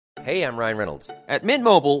Hey, I'm Ryan Reynolds. At Mint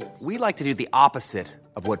Mobile, we like to do the opposite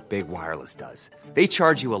of what Big Wireless does. They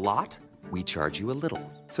charge you a lot, we charge you a little.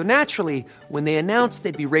 So naturally, when they announced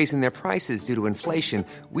they'd be raising their prices due to inflation,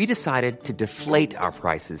 we decided to deflate our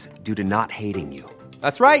prices due to not hating you.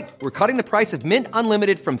 That's right. We're cutting the price of Mint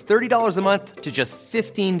Unlimited from $30 a month to just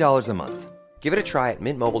 $15 a month. Give it a try at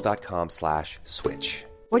mintmobile.com/switch.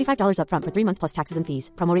 $45 up front for 3 months plus taxes and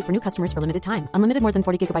fees. Promo rate for new customers for limited time. Unlimited more than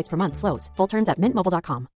 40 gigabytes per month. Slows full terms at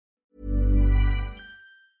mintmobile.com.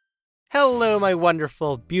 Hello, my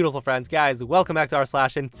wonderful, beautiful friends. Guys, welcome back to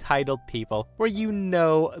r/EntitledPeople, where you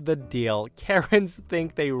know the deal. Karens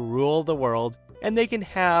think they rule the world, and they can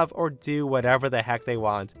have or do whatever the heck they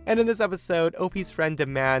want. And in this episode, OP's friend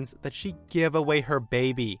demands that she give away her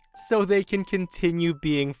baby so they can continue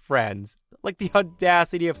being friends. Like the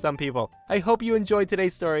audacity of some people. I hope you enjoyed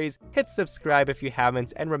today's stories. Hit subscribe if you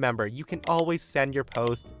haven't, and remember, you can always send your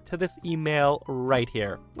post to this email right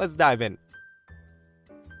here. Let's dive in.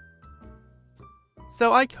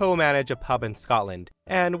 So I co-manage a pub in Scotland,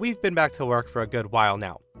 and we've been back to work for a good while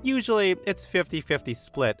now. Usually, it's 50-50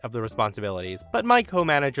 split of the responsibilities, but my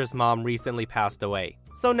co-manager's mom recently passed away.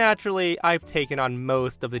 So naturally, I've taken on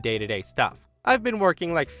most of the day-to-day stuff. I've been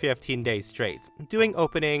working like 15 days straight, doing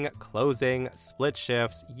opening, closing, split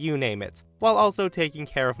shifts, you name it, while also taking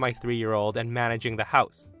care of my 3-year-old and managing the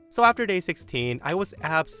house. So after day 16, I was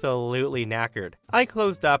absolutely knackered. I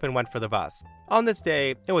closed up and went for the bus. On this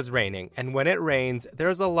day, it was raining, and when it rains,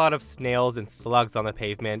 there's a lot of snails and slugs on the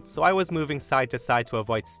pavement, so I was moving side to side to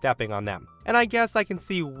avoid stepping on them. And I guess I can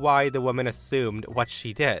see why the woman assumed what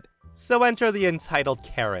she did. So enter the entitled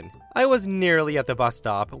Karen. I was nearly at the bus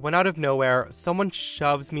stop when out of nowhere, someone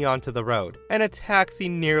shoves me onto the road, and a taxi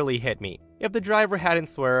nearly hit me. If the driver hadn't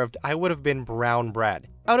swerved, I would have been brown bread.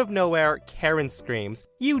 Out of nowhere, Karen screams,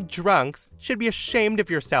 "You drunks should be ashamed of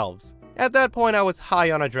yourselves." At that point, I was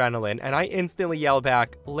high on adrenaline, and I instantly yelled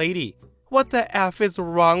back, "Lady, what the F is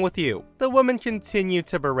wrong with you?" The woman continued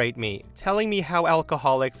to berate me, telling me how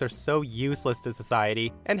alcoholics are so useless to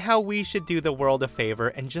society and how we should do the world a favor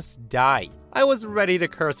and just die. I was ready to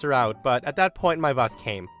curse her out, but at that point my bus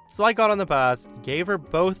came. So I got on the bus, gave her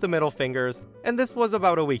both the middle fingers, and this was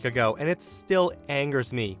about a week ago, and it still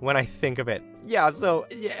angers me when I think of it. So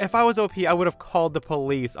if I was OP, I would have called the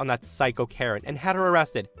police on that psycho Karen and had her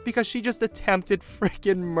arrested because she just attempted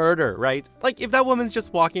freaking murder, right? Like, if that woman's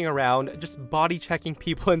just walking around, just body checking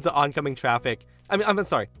people into oncoming traffic,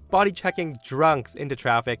 body checking drunks into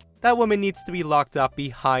traffic, that woman needs to be locked up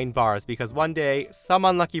behind bars because one day, some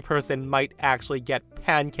unlucky person might actually get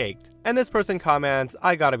pancaked. And this person comments,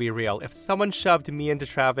 "I gotta be real, if someone shoved me into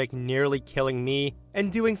traffic, nearly killing me,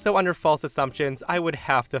 and doing so under false assumptions, I would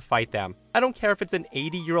have to fight them. I don't care if it's an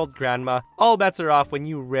 80-year-old grandma, all bets are off when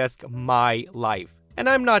you risk my life." And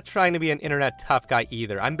I'm not trying to be an internet tough guy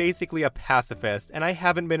either. I'm basically a pacifist, and I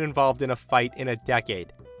haven't been involved in a fight in a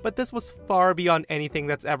decade. But this was far beyond anything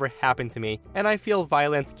that's ever happened to me, and I feel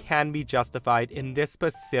violence can be justified in this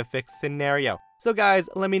specific scenario. So guys,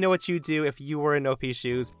 let me know what you do if you were in OP's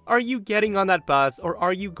shoes. Are you getting on that bus, or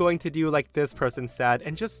are you going to do like this person said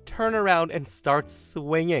and just turn around and start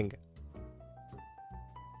swinging?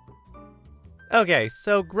 Okay,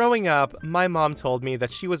 so growing up, my mom told me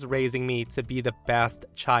that she was raising me to be the best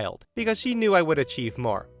child because she knew I would achieve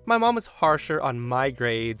more. My mom was harsher on my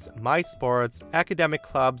grades, my sports, academic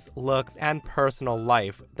clubs, looks, and personal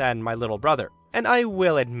life than my little brother. And I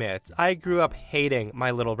will admit, I grew up hating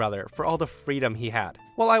my little brother for all the freedom he had.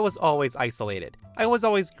 While I was always isolated, I was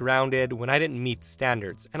always grounded when I didn't meet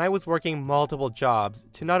standards, and I was working multiple jobs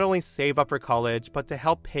to not only save up for college, but to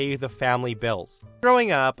help pay the family bills.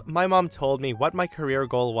 Growing up, my mom told me what my career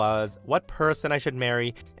goal was, what person I should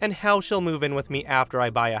marry, and how she'll move in with me after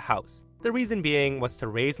I buy a house. The reason being was to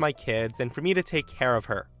raise my kids and for me to take care of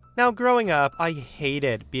her. Now, growing up, I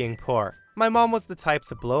hated being poor. My mom was the type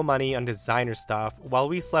to blow money on designer stuff while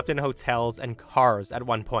we slept in hotels and cars at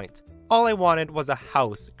one point. All I wanted was a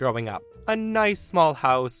house growing up. A nice small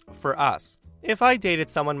house for us. If I dated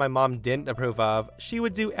someone my mom didn't approve of, she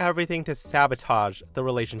would do everything to sabotage the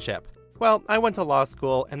relationship. Well, I went to law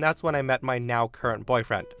school, and that's when I met my now current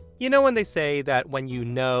boyfriend. You know when they say that when you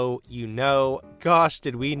know, gosh,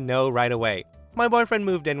 did we know right away. My boyfriend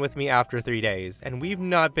moved in with me after 3 days, and we've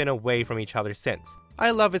not been away from each other since.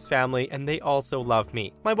 I love his family, and they also love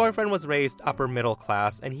me. My boyfriend was raised upper middle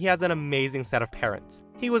class, and he has an amazing set of parents.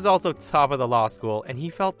 He was also top of the law school, and he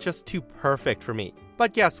felt just too perfect for me.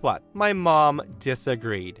 But guess what? My mom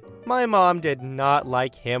disagreed. My mom did not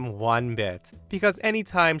like him one bit, because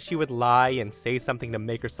anytime she would lie and say something to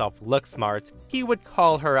make herself look smart, he would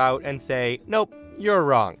call her out and say, "Nope, you're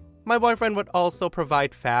wrong." My boyfriend would also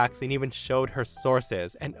provide facts and even showed her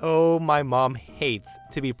sources, and oh, my mom hates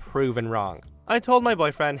to be proven wrong. I told my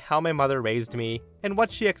boyfriend how my mother raised me and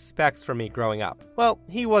what she expects from me growing up. Well,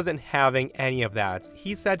 he wasn't having any of that.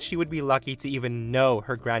 He said she would be lucky to even know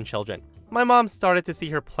her grandchildren. My mom started to see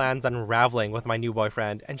her plans unraveling with my new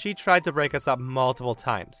boyfriend, and she tried to break us up multiple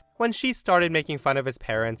times. When she started making fun of his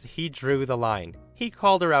parents, he drew the line. He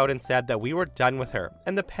called her out and said that we were done with her,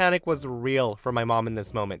 and the panic was real for my mom in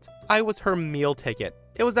this moment. I was her meal ticket.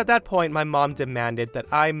 It was at that point my mom demanded that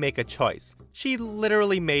I make a choice. She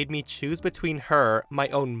literally made me choose between her, my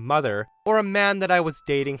own mother, or a man that I was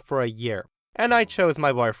dating for a year. And I chose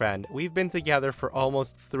my boyfriend. We've been together for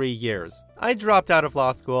almost 3 years. I dropped out of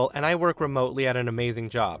law school and I work remotely at an amazing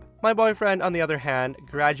job. My boyfriend, on the other hand,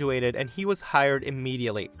 graduated and he was hired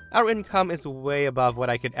immediately. Our income is way above what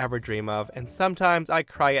I could ever dream of, and sometimes I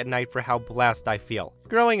cry at night for how blessed I feel.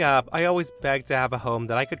 Growing up, I always begged to have a home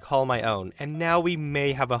that I could call my own, and now we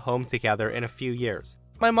may have a home together in a few years.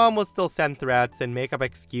 My mom will still send threats and make up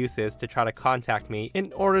excuses to try to contact me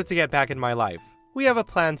in order to get back in my life. We have a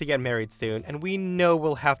plan to get married soon, and we know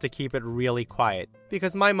we'll have to keep it really quiet,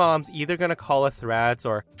 because my mom's either gonna call a threat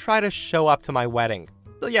or try to show up to my wedding.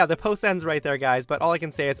 So yeah, the post ends right there, guys, but all I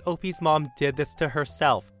can say is OP's mom did this to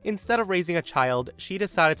herself. Instead of raising a child, she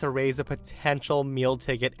decided to raise a potential meal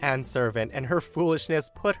ticket and servant, and her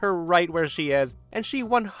foolishness put her right where she is, and she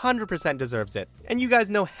 100% deserves it. And you guys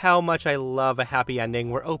know how much I love a happy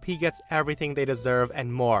ending where OP gets everything they deserve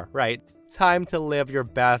and more, right? Time to live your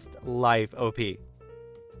best life, OP.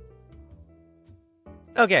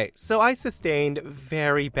 Okay, so I sustained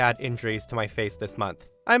very bad injuries to my face this month.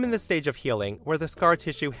 I'm in the stage of healing where the scar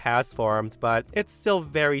tissue has formed, but it's still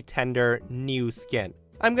very tender, new skin.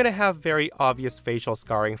 I'm gonna have very obvious facial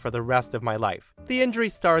scarring for the rest of my life. The injury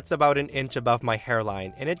starts about an inch above my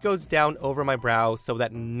hairline, and it goes down over my brow so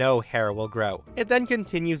that no hair will grow. It then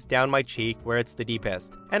continues down my cheek where it's the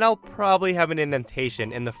deepest, and I'll probably have an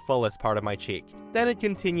indentation in the fullest part of my cheek. Then it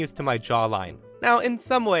continues to my jawline. Now, in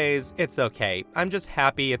some ways, it's okay. I'm just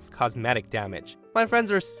happy it's cosmetic damage. My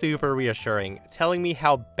friends are super reassuring, telling me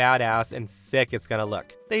how badass and sick it's gonna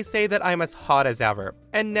look. They say that I'm as hot as ever,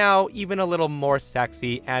 and now even a little more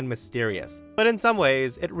sexy and mysterious. But in some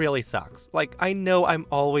ways, it really sucks. Like, I know I'm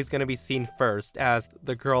always gonna be seen first as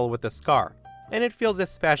the girl with the scar. And it feels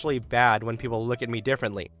especially bad when people look at me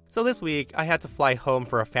differently. So this week, I had to fly home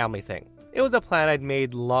for a family thing. It was a plan I'd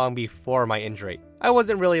made long before my injury. I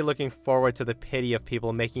wasn't really looking forward to the pity of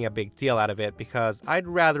people making a big deal out of it because I'd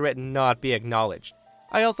rather it not be acknowledged.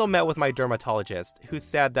 I also met with my dermatologist, who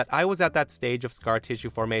said that I was at that stage of scar tissue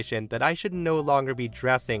formation that I should no longer be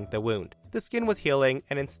dressing the wound. The skin was healing,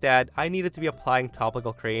 and instead, I needed to be applying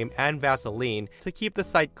topical cream and Vaseline to keep the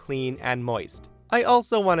site clean and moist. I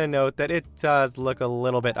also want to note that it does look a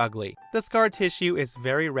little bit ugly. The scar tissue is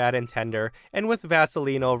very red and tender, and with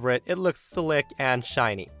Vaseline over it, it looks slick and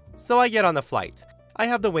shiny. So I get on the flight. I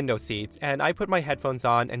have the window seat, and I put my headphones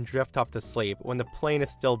on and drift off to sleep when the plane is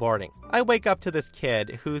still boarding. I wake up to this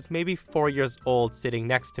kid, who's maybe 4 years old, sitting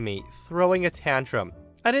next to me, throwing a tantrum.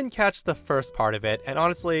 I didn't catch the first part of it, and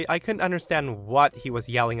honestly, I couldn't understand what he was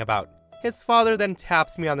yelling about. His father then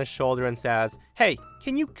taps me on the shoulder and says, "Hey,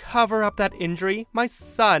 can you cover up that injury? My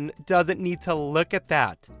son doesn't need to look at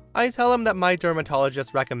that." I tell him that my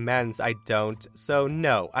dermatologist recommends I don't, so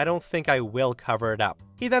no, I don't think I will cover it up.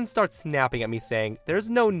 He then starts snapping at me saying, "There's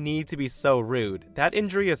no need to be so rude. That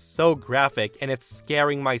injury is so graphic and it's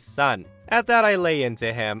scaring my son." At that, I lay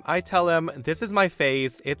into him. I tell him, this is my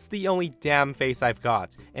face, it's the only damn face I've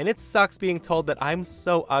got, and it sucks being told that I'm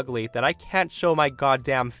so ugly that I can't show my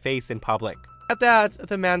goddamn face in public. At that,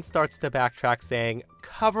 the man starts to backtrack saying,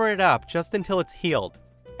 "Cover it up just until it's healed."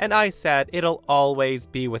 And I said it'll always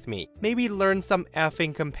be with me. Maybe learn some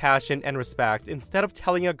effing compassion and respect instead of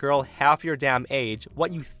telling a girl half your damn age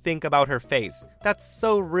what you think about her face. That's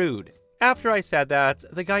so rude. After I said that,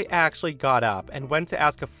 the guy actually got up and went to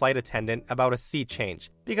ask a flight attendant about a seat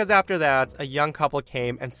change, because after that, a young couple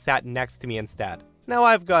came and sat next to me instead. Now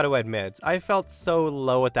I've got to admit, I felt so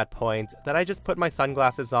low at that point that I just put my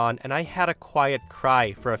sunglasses on and I had a quiet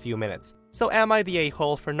cry for a few minutes. So am I the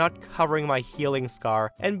a-hole for not covering my healing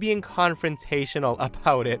scar and being confrontational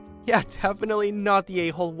about it? Yeah, definitely not the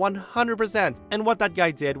a-hole 100%. And what that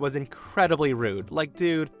guy did was incredibly rude. Like,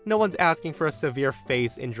 dude, no one's asking for a severe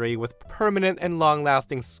face injury with permanent and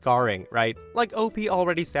long-lasting scarring, right? Like, OP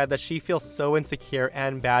already said that she feels so insecure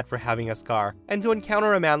and bad for having a scar. And to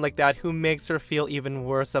encounter a man like that who makes her feel even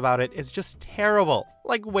worse about it is just terrible.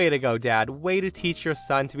 Like, way to go, Dad. Way to teach your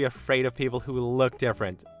son to be afraid of people who look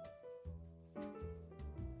different.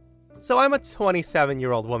 So I'm a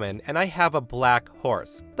 27-year-old woman, and I have a black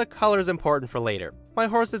horse. The color's important for later. My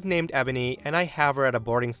horse is named Ebony, and I have her at a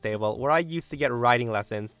boarding stable where I used to get riding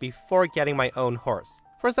lessons before getting my own horse.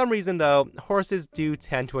 For some reason, though, horses do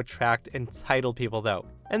tend to attract entitled people, though,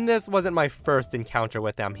 and this wasn't my first encounter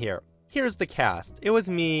with them here. Here's the cast. It was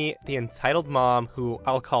me, the entitled mom, who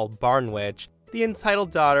I'll call Barn Witch, the entitled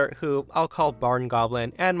daughter, who I'll call Barn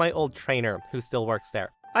Goblin, and my old trainer, who still works there.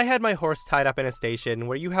 I had my horse tied up in a station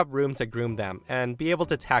where you have room to groom them and be able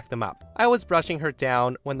to tack them up. I was brushing her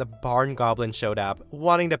down when the Barn Goblin showed up,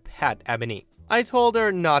 wanting to pet Ebony. I told her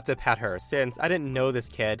not to pet her since I didn't know this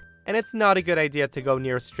kid, and it's not a good idea to go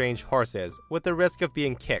near strange horses with the risk of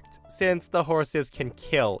being kicked, since the horses can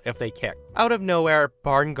kill if they kick. Out of nowhere,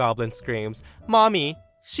 Barn Goblin screams, "Mommy,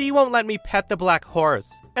 she won't let me pet the black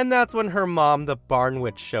horse." And that's when her mom, the Barn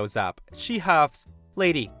Witch, shows up. She huffs,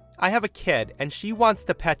 "Lady, I have a kid and she wants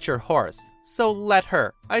to pet your horse, so let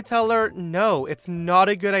her." I tell her, no, it's not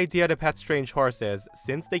a good idea to pet strange horses,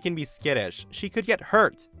 since they can be skittish. She could get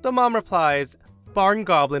hurt. The mom replies, "Barn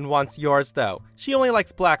Goblin wants yours though. She only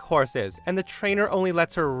likes black horses, and the trainer only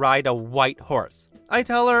lets her ride a white horse." I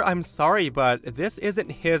tell her, I'm sorry, but this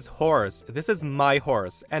isn't his horse. This is my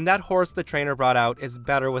horse, and that horse the trainer brought out is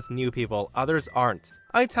better with new people, others aren't.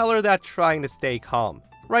 I tell her that, trying to stay calm.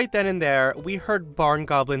 Right then and there, we heard Barn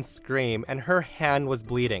Goblin scream, and her hand was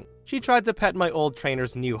bleeding. She tried to pet my old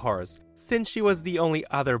trainer's new horse, since she was the only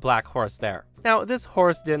other black horse there. Now, this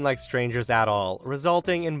horse didn't like strangers at all,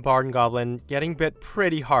 resulting in Barn Goblin getting bit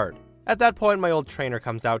pretty hard. At that point, my old trainer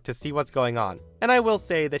comes out to see what's going on, and I will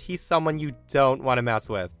say that he's someone you don't want to mess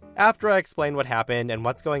with. After I explained what happened and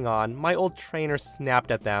what's going on, my old trainer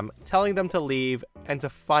snapped at them, telling them to leave and to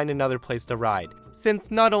find another place to ride.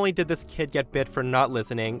 Since not only did this kid get bit for not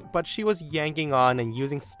listening, but she was yanking on and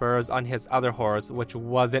using spurs on his other horse, which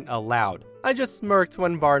wasn't allowed. I just smirked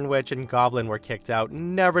when Barn Witch and Goblin were kicked out,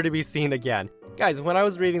 never to be seen again. Guys, when I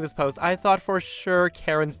was reading this post, I thought for sure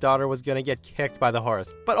Karen's daughter was gonna get kicked by the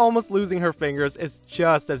horse, but almost losing her fingers is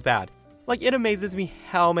just as bad. Like, it amazes me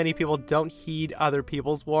how many people don't heed other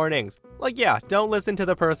people's warnings. Like, yeah, don't listen to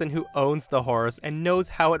the person who owns the horse and knows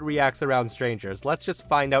how it reacts around strangers. Let's just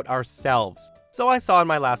find out ourselves. So I saw in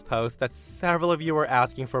my last post that several of you were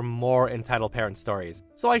asking for more entitled parent stories,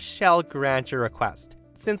 so I shall grant your request.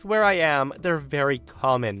 Since where I am, they're very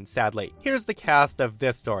common, sadly. Here's the cast of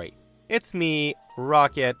this story. It's me,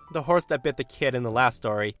 Rocket, the horse that bit the kid in the last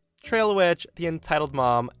story, Trail Witch, the entitled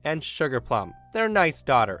mom, and Sugar Plum, their nice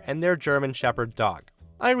daughter, and their German Shepherd dog.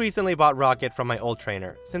 I recently bought Rocket from my old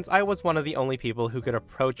trainer, since I was one of the only people who could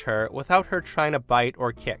approach her without her trying to bite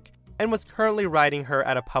or kick, and was currently riding her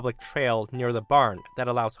at a public trail near the barn that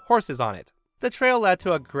allows horses on it. The trail led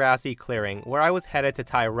to a grassy clearing where I was headed to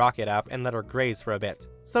tie Rocket up and let her graze for a bit.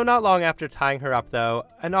 So not long after tying her up though,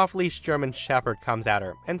 an off-leash German Shepherd comes at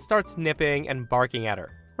her and starts nipping and barking at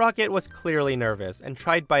her. Rocket was clearly nervous and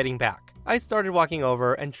tried biting back. I started walking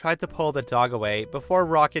over and tried to pull the dog away before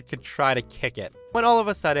Rocket could try to kick it, when all of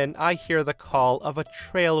a sudden I hear the call of a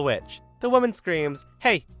trail witch. The woman screams,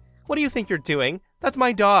 "Hey, what do you think you're doing? That's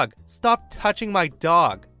my dog. Stop touching my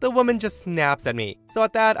dog." The woman just snaps at me. So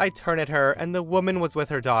at that, I turn at her, and the woman was with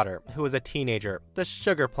her daughter, who was a teenager, the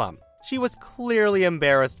Sugar Plum. She was clearly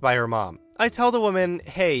embarrassed by her mom. I tell the woman,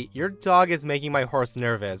 "Hey, your dog is making my horse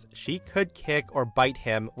nervous. She could kick or bite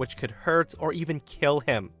him, which could hurt or even kill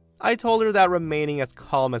him." I told her that, remaining as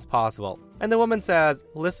calm as possible. And the woman says,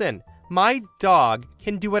 "Listen, my dog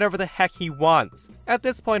can do whatever the heck he wants." At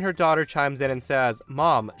this point, her daughter chimes in and says,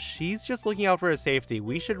 "Mom, she's just looking out for his safety.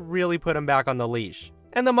 We should really put him back on the leash."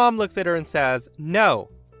 And the mom looks at her and says, "No,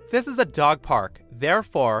 this is a dog park.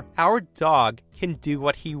 Therefore, our dog can do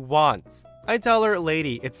what he wants." I tell her,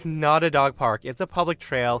 "Lady, it's not a dog park. It's a public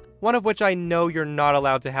trail, one of which I know you're not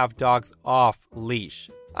allowed to have dogs off leash."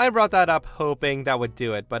 I brought that up hoping that would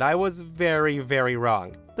do it, but I was very, very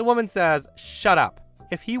wrong. The woman says, "Shut up.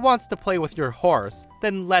 If he wants to play with your horse,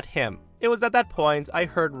 then let him." It was at that point I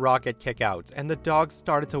heard Rocket kick out, and the dog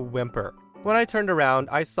started to whimper. When I turned around,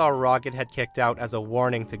 I saw Rocket had kicked out as a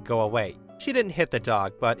warning to go away. She didn't hit the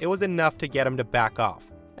dog, but it was enough to get him to back off.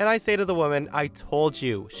 And I say to the woman, "I told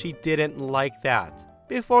you, she didn't like that."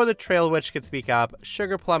 Before the trail witch could speak up,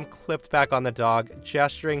 Sugar Plum clipped back on the dog,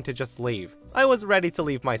 gesturing to just leave. I was ready to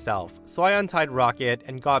leave myself, so I untied Rocket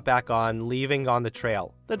and got back on, leaving on the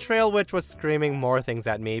trail. The trail witch was screaming more things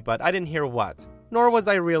at me, but I didn't hear what. Nor was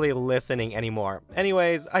I really listening anymore.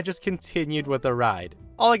 Anyways, I just continued with the ride.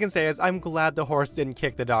 All I can say is I'm glad the horse didn't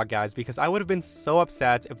kick the dog, guys, because I would have been so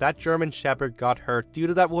upset if that German Shepherd got hurt due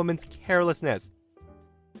to that woman's carelessness.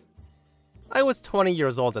 I was 20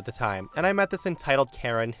 years old at the time, and I met this entitled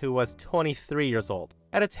Karen who was 23 years old.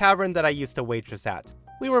 at a tavern that I used to waitress at.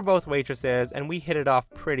 We were both waitresses and we hit it off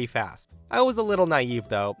pretty fast. I was a little naive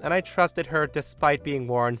though, and I trusted her despite being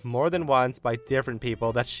warned more than once by different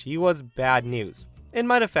people that she was bad news. In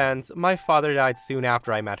my defense, my father died soon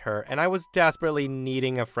after I met her, and I was desperately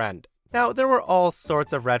needing a friend. Now, there were all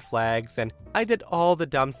sorts of red flags, and I did all the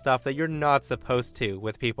dumb stuff that you're not supposed to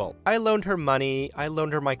with people. I loaned her money, I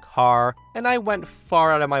loaned her my car, and I went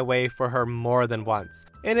far out of my way for her more than once.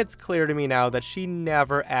 And it's clear to me now that she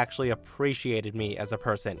never actually appreciated me as a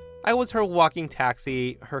person. I was her walking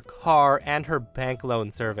taxi, her car, and her bank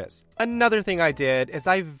loan service. Another thing I did is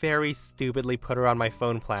I very stupidly put her on my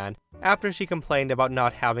phone plan after she complained about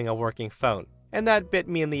not having a working phone. And that bit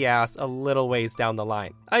me in the ass a little ways down the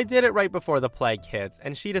line. I did it right before the plague hit,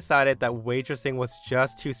 and she decided that waitressing was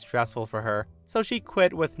just too stressful for her, so she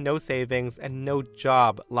quit with no savings and no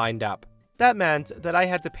job lined up. That meant that I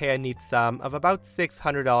had to pay a neat sum of about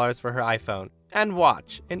 $600 for her iPhone and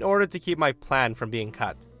watch in order to keep my plan from being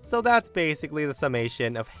cut. So that's basically the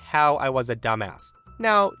summation of how I was a dumbass.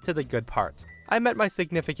 Now to the good part. I met my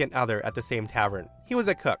significant other at the same tavern. He was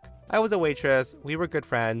a cook. I was a waitress, we were good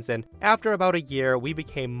friends, and after about a year, we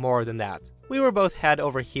became more than that. We were both head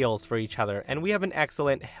over heels for each other, and we have an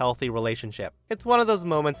excellent, healthy relationship. It's one of those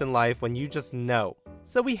moments in life when you just know.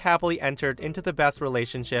 So we happily entered into the best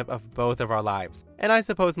relationship of both of our lives. And I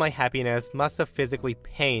suppose my happiness must have physically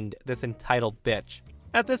pained this entitled bitch.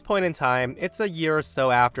 At this point in time, it's a year or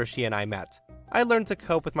so after she and I met. I learned to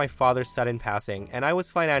cope with my father's sudden passing, and I was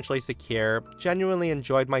financially secure, genuinely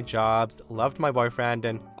enjoyed my jobs, loved my boyfriend,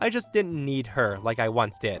 and I just didn't need her like I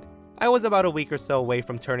once did. I was about a week or so away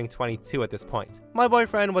from turning 22 at this point. My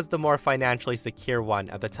boyfriend was the more financially secure one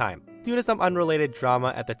at the time, due to some unrelated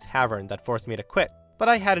drama at the tavern that forced me to quit. But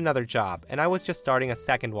I had another job, and I was just starting a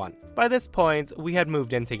second one. By this point, we had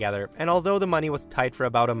moved in together, and although the money was tight for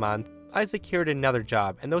about a month, I secured another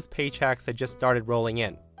job, and those paychecks had just started rolling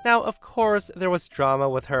in. Now, of course, there was drama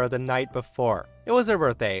with her the night before. It was her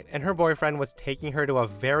birthday, and her boyfriend was taking her to a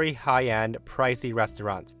very high-end, pricey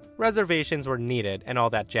restaurant. Reservations were needed and all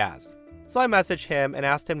that jazz. So I messaged him and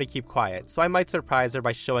asked him to keep quiet so I might surprise her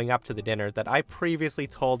by showing up to the dinner that I previously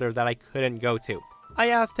told her that I couldn't go to. I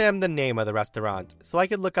asked him the name of the restaurant so I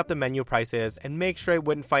could look up the menu prices and make sure it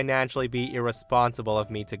wouldn't financially be irresponsible of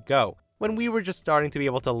me to go when we were just starting to be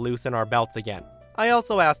able to loosen our belts again. I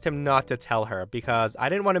also asked him not to tell her because I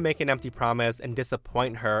didn't want to make an empty promise and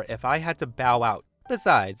disappoint her if I had to bow out.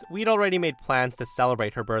 Besides, we'd already made plans to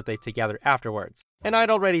celebrate her birthday together afterwards, and I'd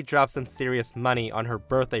already dropped some serious money on her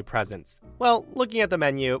birthday presents. Well, looking at the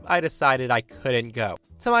menu, I decided I couldn't go.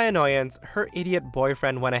 To my annoyance, her idiot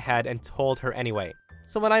boyfriend went ahead and told her anyway.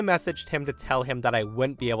 So when I messaged him to tell him that I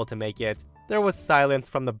wouldn't be able to make it, there was silence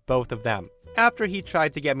from the both of them. After he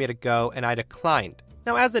tried to get me to go and I declined.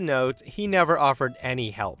 Now, as a note, he never offered any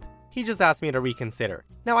help. He just asked me to reconsider.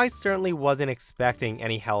 Now, I certainly wasn't expecting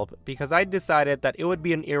any help because I decided that it would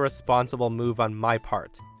be an irresponsible move on my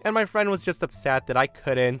part. And my friend was just upset that I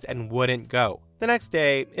couldn't and wouldn't go. The next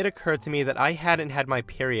day, it occurred to me that I hadn't had my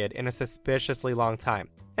period in a suspiciously long time.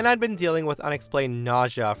 And I'd been dealing with unexplained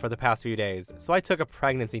nausea for the past few days, so I took a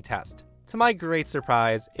pregnancy test. To my great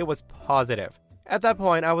surprise, it was positive. At that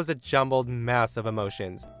point, I was a jumbled mess of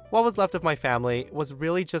emotions. What was left of my family was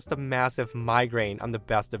really just a massive migraine on the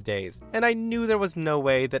best of days, and I knew there was no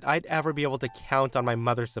way that I'd ever be able to count on my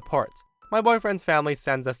mother's support. My boyfriend's family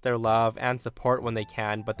sends us their love and support when they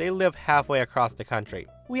can, but they live halfway across the country.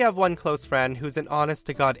 We have one close friend who's an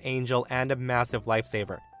honest-to-God angel and a massive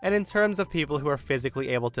lifesaver. And in terms of people who are physically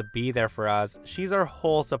able to be there for us, she's our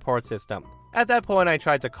whole support system. At that point, I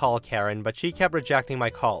tried to call Karen, but she kept rejecting my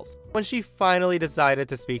calls. When she finally decided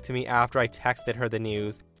to speak to me after I texted her the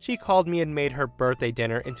news, she called me and made her birthday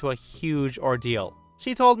dinner into a huge ordeal.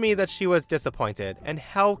 She told me that she was disappointed, and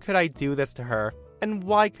how could I do this to her, and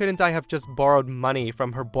why couldn't I have just borrowed money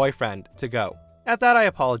from her boyfriend to go? At that, I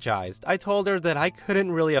apologized. I told her that I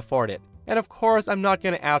couldn't really afford it. And of course, I'm not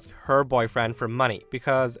going to ask her boyfriend for money,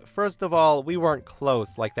 because first of all, we weren't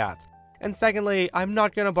close like that. And secondly, I'm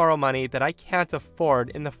not going to borrow money that I can't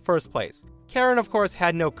afford in the first place. Karen, of course,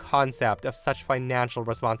 had no concept of such financial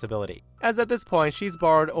responsibility, as at this point, she's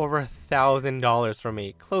borrowed over $1,000 from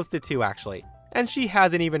me, close to $2 actually. And she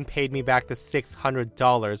hasn't even paid me back the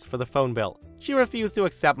 $600 for the phone bill. She refused to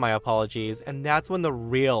accept my apologies, and that's when the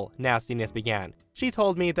real nastiness began. She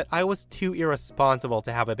told me that I was too irresponsible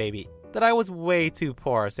to have a baby, that I was way too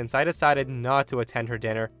poor since I decided not to attend her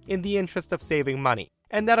dinner in the interest of saving money,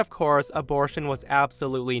 and that of course abortion was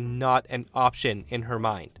absolutely not an option in her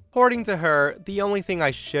mind. According to her, the only thing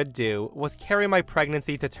I should do was carry my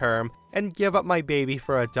pregnancy to term and give up my baby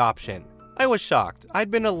for adoption. I was shocked. I'd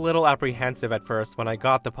been a little apprehensive at first when I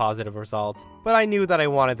got the positive results, but I knew that I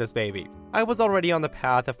wanted this baby. I was already on the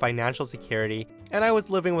path of financial security, and I was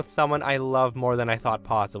living with someone I love more than I thought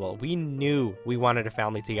possible. We knew we wanted a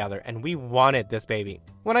family together, and we wanted this baby.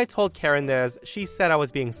 When I told Karen this, she said I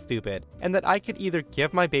was being stupid, and that I could either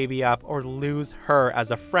give my baby up or lose her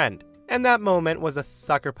as a friend. And that moment was a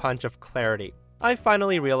sucker punch of clarity. I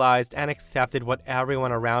finally realized and accepted what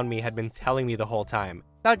everyone around me had been telling me the whole time.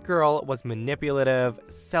 That girl was manipulative,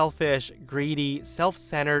 selfish, greedy,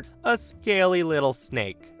 self-centered, a scaly little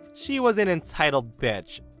snake. She was an entitled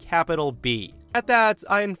bitch, capital B. At that,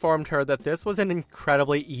 I informed her that this was an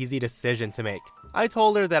incredibly easy decision to make. I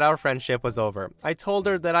told her that our friendship was over. I told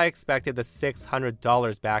her that I expected the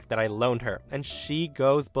 $600 back that I loaned her, and she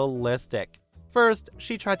goes ballistic. First,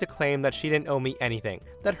 she tried to claim that she didn't owe me anything,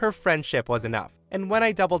 that her friendship was enough. And when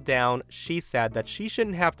I doubled down, she said that she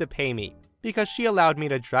shouldn't have to pay me, because she allowed me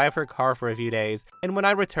to drive her car for a few days, and when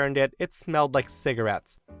I returned it, it smelled like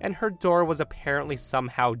cigarettes, and her door was apparently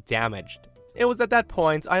somehow damaged. It was at that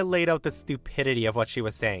point I laid out the stupidity of what she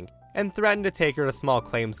was saying, and threatened to take her to small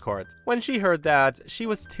claims court. When she heard that, she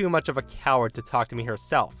was too much of a coward to talk to me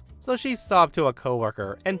herself. So she sobbed to a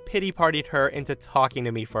coworker and pity-partied her into talking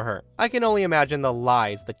to me for her. I can only imagine the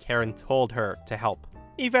lies that Karen told her to help.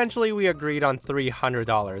 Eventually, we agreed on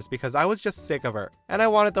 $300 because I was just sick of her, and I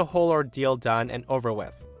wanted the whole ordeal done and over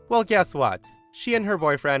with. Well, guess what? She and her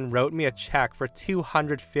boyfriend wrote me a check for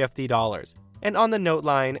 $250, and on the note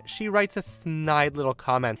line, she writes a snide little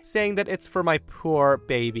comment saying that it's for my poor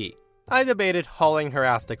baby. I debated hauling her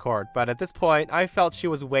ass to court, but at this point, I felt she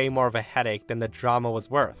was way more of a headache than the drama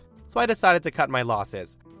was worth. So I decided to cut my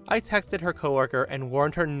losses. I texted her coworker and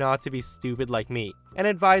warned her not to be stupid like me, and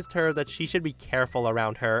advised her that she should be careful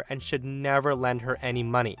around her and should never lend her any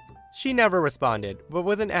money. She never responded, but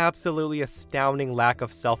with an absolutely astounding lack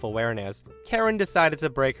of self-awareness, Karen decided to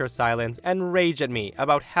break her silence and rage at me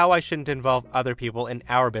about how I shouldn't involve other people in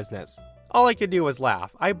our business. All I could do was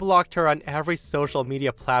laugh. I blocked her on every social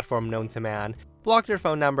media platform known to man, blocked her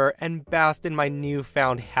phone number, and basked in my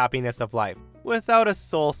newfound happiness of life, without a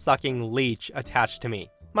soul-sucking leech attached to me.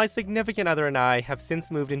 My significant other and I have since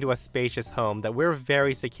moved into a spacious home that we're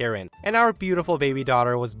very secure in, and our beautiful baby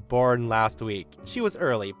daughter was born last week. She was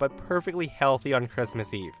early, but perfectly healthy on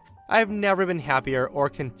Christmas Eve. I've never been happier or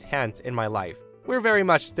content in my life. We're very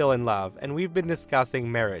much still in love, and we've been discussing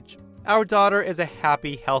marriage. Our daughter is a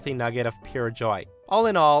happy, healthy nugget of pure joy. All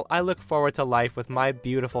in all, I look forward to life with my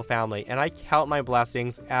beautiful family, and I count my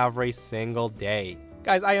blessings every single day.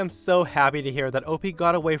 Guys, I am so happy to hear that OP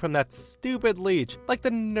got away from that stupid leech. Like the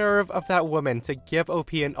nerve of that woman to give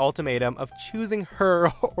OP an ultimatum of choosing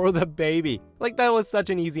her or the baby. Like that was such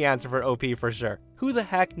an easy answer for OP for sure. Who the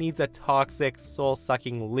heck needs a toxic,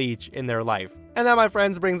 soul-sucking leech in their life? And that, my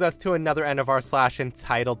friends, brings us to another end of our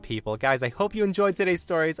 /Entitled People. Guys, I hope you enjoyed today's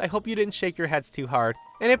stories. I hope you didn't shake your heads too hard.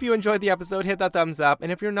 And if you enjoyed the episode, hit that thumbs up.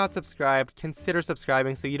 And if you're not subscribed, consider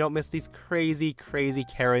subscribing so you don't miss these crazy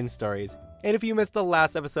Karen stories. And if you missed the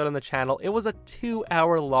last episode on the channel, it was a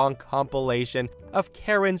 2-hour-long compilation of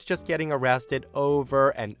Karens just getting arrested over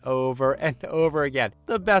and over and over again.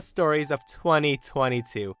 The best stories of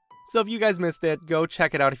 2022. So if you guys missed it, go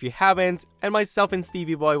check it out if you haven't. And myself and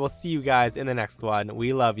Stevie Boy will see you guys in the next one.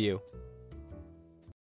 We love you.